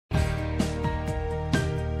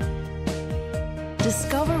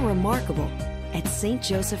Discover remarkable at St.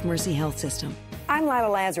 Joseph Mercy Health System. I'm Lila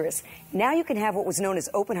Lazarus. Now you can have what was known as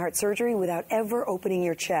open heart surgery without ever opening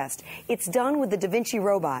your chest. It's done with the Da Vinci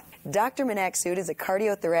robot. Dr. Manak Sood is a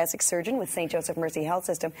cardiothoracic surgeon with St. Joseph Mercy Health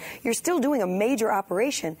System. You're still doing a major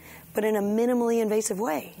operation, but in a minimally invasive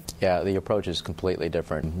way. Yeah, the approach is completely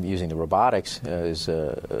different. Using the robotics is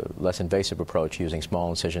a less invasive approach, using small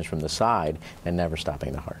incisions from the side and never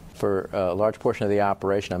stopping the heart. For a large portion of the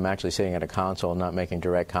operation, I'm actually sitting at a console, not making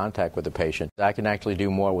direct contact with the patient. I can actually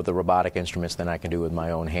do more with the robotic instruments than I can do with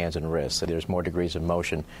my own hands and wrists. There's more degrees of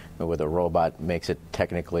motion with a robot, makes it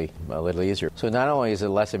technically a little easier. So not only is it a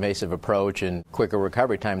less invasive approach and quicker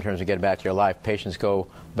recovery time in terms of getting back to your life, patients go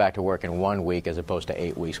back to work in 1 week as opposed to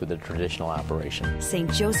 8 weeks with the traditional operation.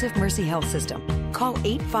 St. Joseph Mercy Health System. Call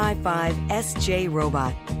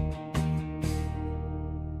 855-SJ-ROBOT.